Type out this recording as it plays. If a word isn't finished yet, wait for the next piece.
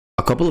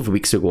couple of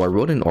weeks ago, I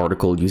wrote an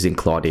article using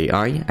Claude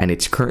AI, and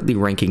it's currently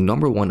ranking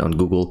 #1 on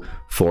Google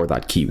for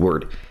that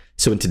keyword.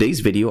 So in today's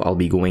video, I'll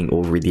be going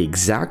over the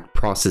exact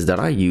process that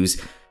I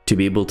use to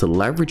be able to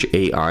leverage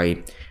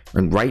AI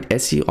and write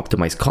SEO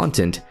optimized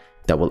content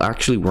that will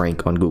actually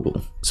rank on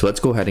Google. So let's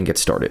go ahead and get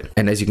started.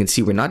 And as you can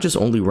see, we're not just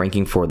only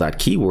ranking for that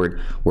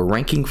keyword, we're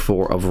ranking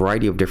for a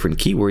variety of different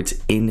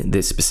keywords in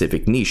this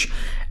specific niche.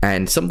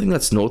 And something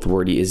that's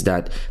noteworthy is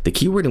that the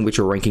keyword in which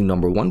we're ranking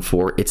 #1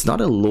 for, it's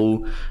not a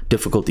low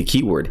difficulty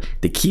keyword.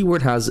 The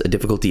keyword has a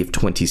difficulty of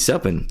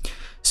 27.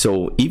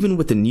 So even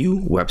with a new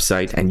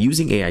website and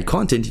using AI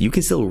content, you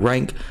can still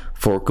rank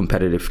for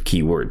competitive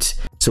keywords.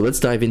 So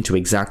let's dive into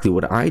exactly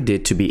what I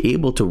did to be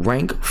able to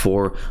rank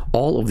for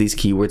all of these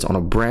keywords on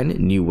a brand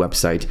new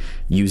website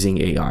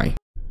using AI.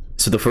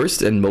 So the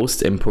first and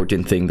most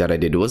important thing that I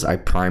did was I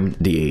primed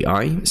the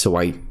AI. So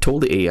I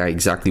told the AI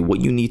exactly what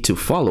you need to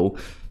follow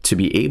to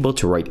be able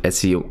to write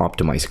SEO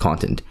optimized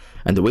content.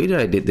 And the way that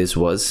I did this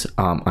was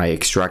I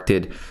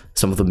extracted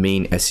some of the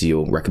main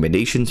SEO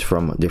recommendations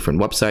from different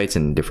websites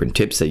and different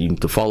tips that you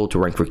need to follow to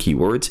rank for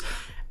keywords.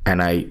 And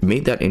I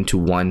made that into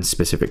one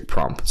specific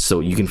prompt.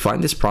 So you can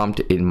find this prompt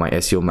in my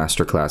SEO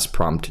Masterclass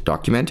prompt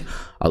document.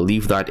 I'll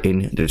leave that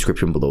in the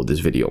description below this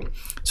video.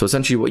 So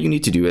essentially what you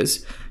need to do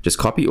is just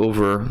copy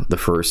over the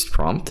first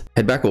prompt,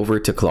 head back over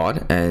to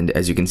Claude, and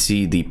as you can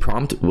see, the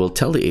prompt will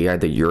tell the AI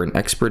that you're an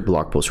expert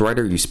blog post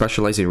writer. You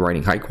specialize in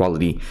writing high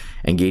quality,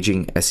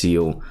 engaging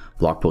SEO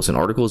blog posts and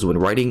articles. When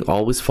writing,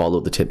 always follow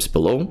the tips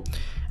below.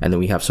 And then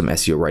we have some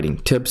SEO writing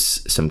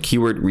tips, some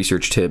keyword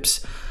research tips,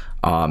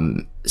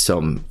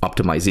 some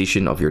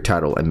optimization of your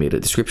title and meta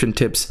description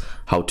tips,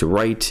 how to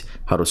write,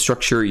 how to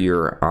structure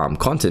your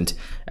content,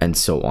 and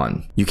so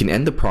on. You can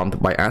end the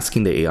prompt by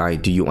asking the AI,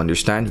 do you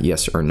understand?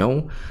 Yes or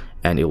no?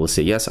 And it will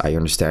say, yes, I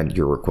understand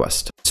your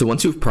request. So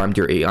once you've primed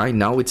your AI,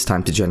 now it's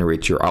time to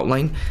generate your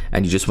outline.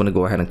 And you just want to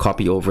go ahead and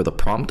copy over the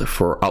prompt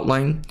for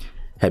outline,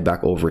 head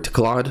back over to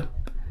Claude,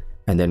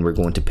 and then we're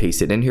going to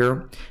paste it in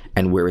here.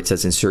 And where it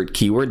says insert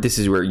keyword, this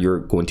is where you're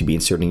going to be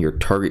inserting your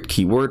target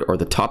keyword or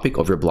the topic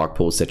of your blog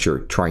post that you're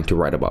trying to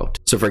write about.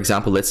 So for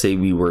example, let's say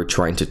we were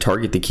trying to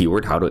target the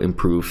keyword, how to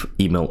improve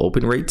email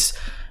open rates.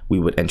 We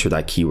would enter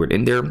that keyword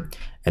in there.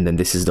 And then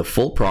this is the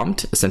full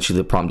prompt. Essentially,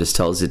 the prompt just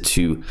tells it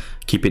to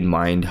keep in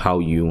mind how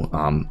you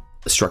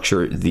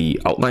structure the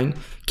outline,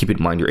 keep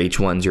in mind your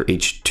H1s, your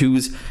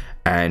H2s,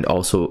 and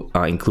also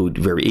include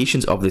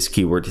variations of this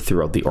keyword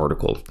throughout the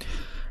article.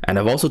 And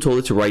I've also told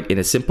it to write in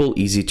a simple,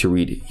 easy to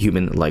read,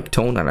 human-like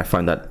tone. And I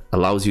find that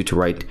allows you to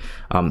write,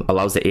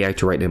 allows the AI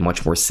to write in a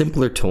much more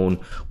simpler tone,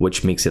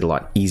 which makes it a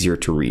lot easier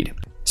to read.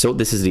 So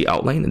this is the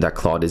outline that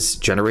Claude is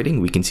generating.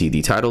 We can see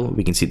the title,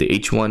 we can see the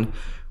H1,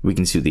 we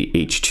can see the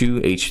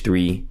H2,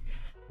 H3,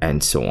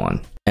 and so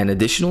on. An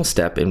additional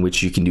step in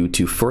which you can do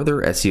to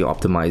further SEO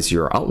optimize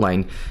your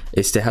outline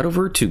is to head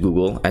over to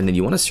Google, and then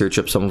you want to search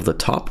up some of the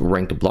top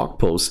ranked blog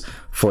posts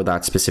for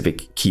that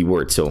specific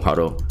keyword. So how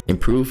to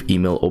improve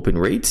email open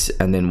rates.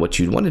 And then what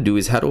you'd want to do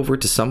is head over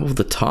to some of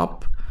the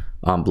top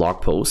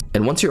blog posts.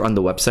 And once you're on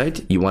the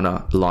website, you want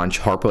to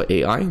launch Harpo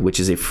AI, which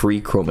is a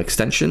free Chrome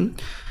extension.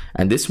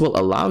 And this will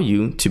allow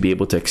you to be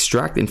able to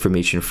extract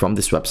information from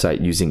this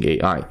website using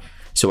AI.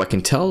 So I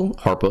can tell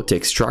Harpo to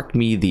extract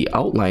me the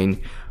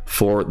outline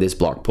for this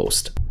blog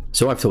post.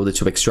 So I've told it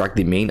to extract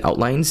the main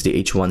outlines,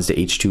 the H1s, the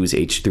H2s,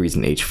 H3s,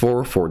 and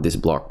H4 for this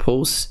blog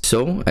post.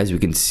 So as we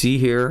can see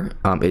here,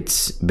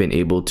 it's been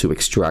able to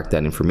extract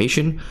that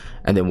information.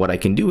 And then what I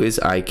can do is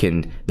I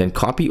can then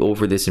copy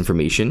over this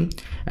information,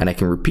 and I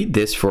can repeat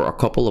this for a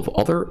couple of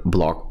other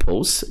blog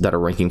posts that are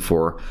ranking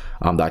for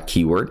that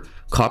keyword,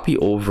 copy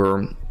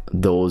over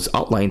those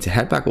outlines,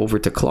 head back over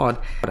to Claude,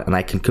 and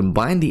I can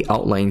combine the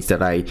outlines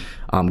that I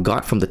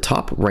got from the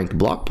top ranked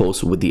blog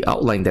post with the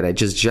outline that I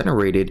just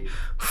generated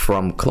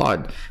from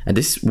Claude. And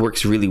this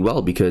works really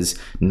well because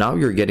now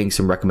you're getting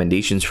some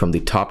recommendations from the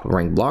top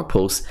ranked blog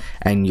posts,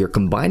 and you're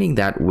combining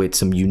that with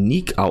some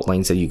unique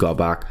outlines that you got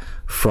back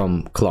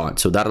from Claude.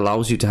 So that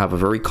allows you to have a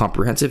very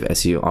comprehensive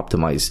SEO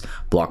optimized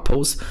blog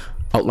post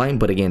outline.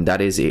 But again, that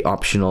is a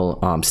optional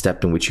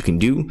step in which you can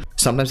do.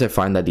 Sometimes I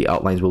find that the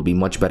outlines will be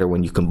much better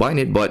when you combine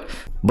it, but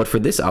for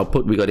this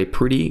output, we got a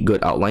pretty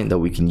good outline that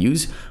we can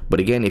use.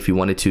 But again, if you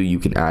wanted to, you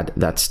can add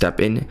that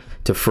step in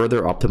to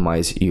further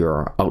optimize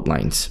your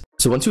outlines.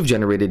 So once you've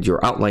generated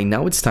your outline,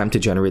 now it's time to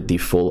generate the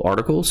full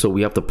article. So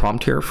we have the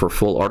prompt here for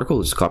full article.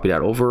 Let's copy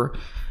that over,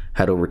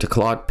 head over to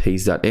Claude,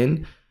 paste that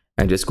in,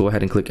 and just go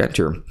ahead and click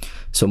enter.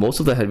 So most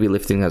of the heavy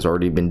lifting has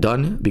already been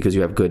done because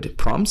you have good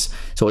prompts.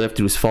 So all you have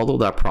to do is follow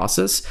that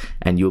process,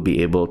 and you'll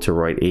be able to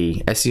write a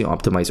SEO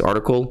optimized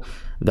article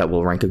that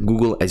will rank on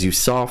Google. As you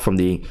saw from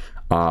the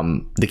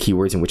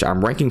keywords in which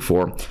I'm ranking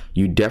for,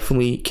 you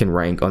definitely can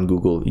rank on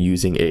Google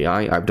using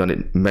AI. I've done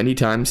it many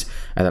times,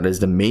 and that is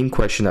the main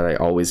question that I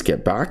always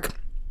get back.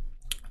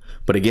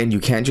 But again, you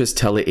can't just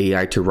tell the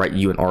AI to write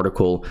you an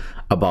article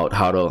about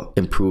how to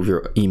improve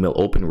your email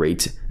open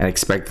rate and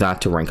expect that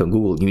to rank on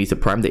Google. You need to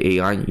prime the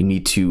AI. You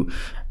need to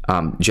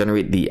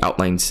generate the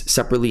outlines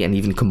separately and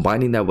even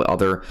combining that with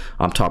other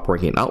top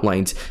ranking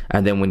outlines.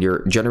 And then when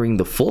you're generating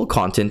the full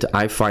content,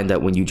 I find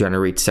that when you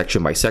generate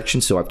section by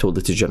section, so I've told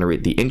it to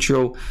generate the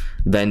intro,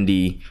 then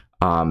the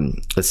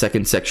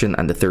second section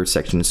and the third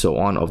section and so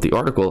on of the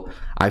article,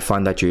 I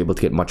find that you're able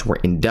to get much more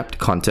in-depth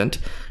content,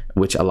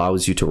 which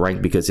allows you to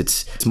rank because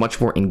it's much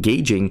more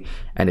engaging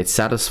and it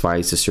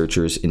satisfies the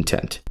searcher's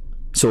intent.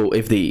 So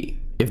if the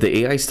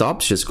AI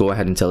stops, just go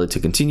ahead and tell it to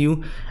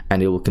continue,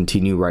 and it will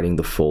continue writing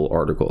the full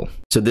article.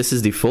 So this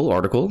is the full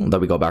article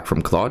that we got back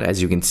from Claude.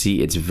 As you can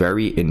see, it's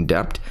very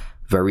in-depth,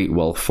 very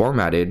well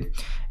formatted,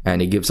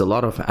 and it gives a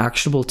lot of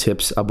actionable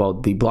tips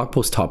about the blog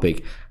post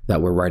topic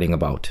that we're writing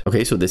about.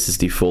 Okay, so this is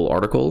the full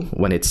article.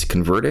 When it's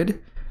converted,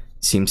 it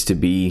seems to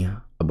be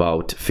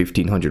about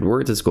 1,500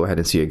 words. Let's go ahead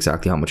and see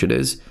exactly how much it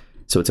is.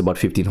 So it's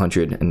about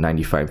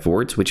 1,595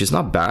 words, which is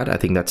not bad. I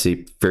think that's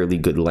a fairly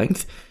good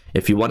length.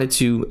 If you wanted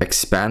to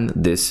expand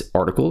this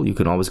article, you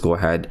can always go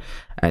ahead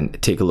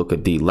and take a look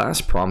at the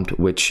last prompt,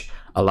 which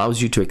allows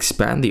you to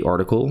expand the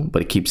article,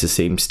 but it keeps the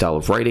same style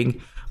of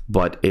writing,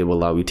 but it will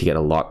allow you to get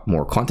a lot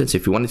more content. So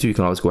if you wanted to, you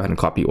can always go ahead and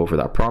copy over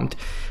that prompt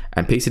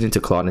and paste it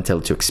into Claude and tell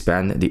it to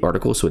expand the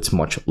article so it's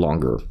much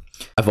longer.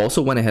 I've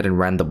also went ahead and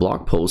ran the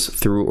blog post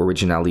through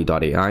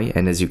originality.ai,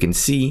 and as you can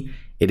see,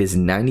 it is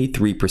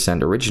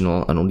 93%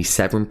 original and only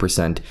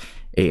 7%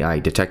 AI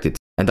detected.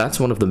 And that's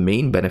one of the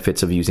main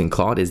benefits of using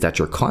Claude, is that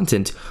your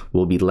content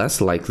will be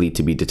less likely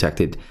to be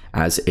detected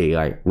as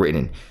AI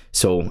written.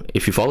 So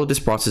if you follow this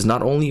process,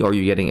 not only are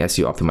you getting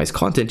SEO optimized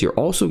content, you're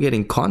also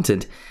getting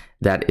content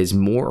that is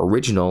more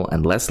original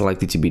and less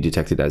likely to be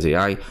detected as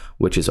AI,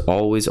 which is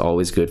always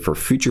good for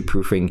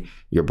future-proofing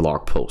your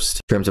blog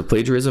post. In terms of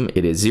plagiarism,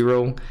 it is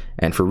 0,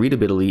 and for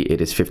readability,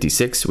 it is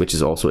 56, which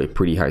is also a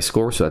pretty high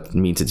score. So that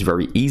means it's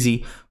very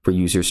easy for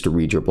users to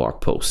read your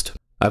blog post.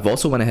 I've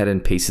also went ahead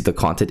and pasted the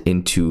content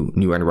into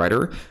New End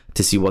Writer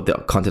to see what the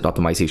content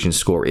optimization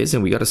score is,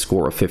 and we got a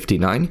score of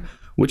 59,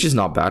 which is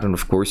not bad. And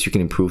of course, you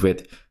can improve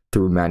it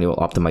through manual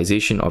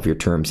optimization of your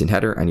terms in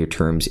header and your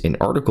terms in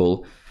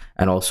article,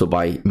 and also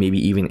by maybe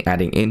even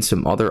adding in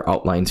some other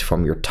outlines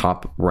from your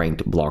top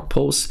ranked blog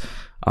posts,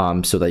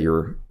 so that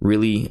you're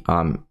really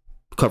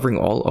covering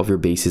all of your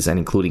bases and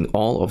including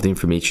all of the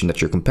information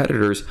that your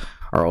competitors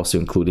are also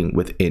including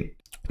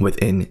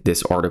within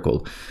this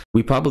article.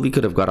 We probably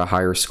could have got a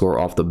higher score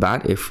off the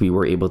bat if we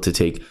were able to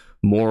take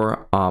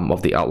more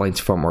of the outlines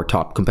from our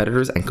top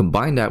competitors and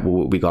combine that with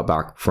what we got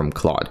back from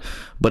Claude.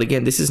 But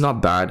again, this is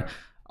not bad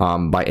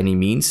by any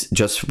means,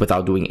 just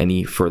without doing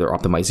any further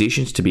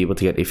optimizations to be able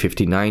to get a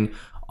 59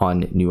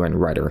 on New End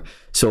Writer.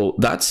 So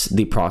that's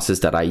the process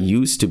that I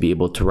use to be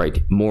able to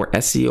write more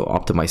SEO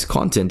optimized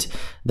content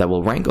that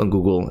will rank on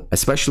Google,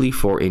 especially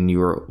for a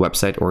newer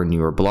website or a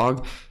newer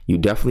blog. You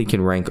definitely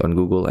can rank on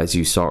Google, as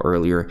you saw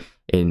earlier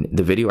in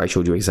the video. I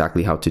showed you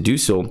exactly how to do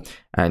so,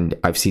 and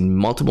I've seen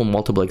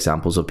multiple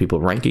examples of people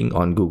ranking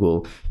on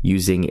Google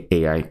using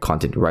AI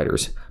content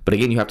writers. But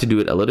again, you have to do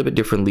it a little bit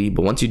differently,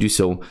 but once you do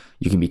so,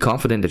 you can be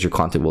confident that your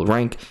content will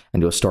rank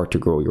and you'll start to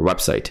grow your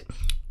website.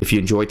 If you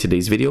enjoyed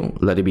today's video,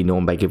 let it be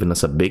known by giving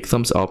us a big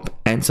thumbs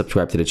up and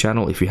subscribe to the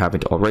channel if you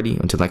haven't already.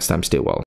 Until next time, stay well.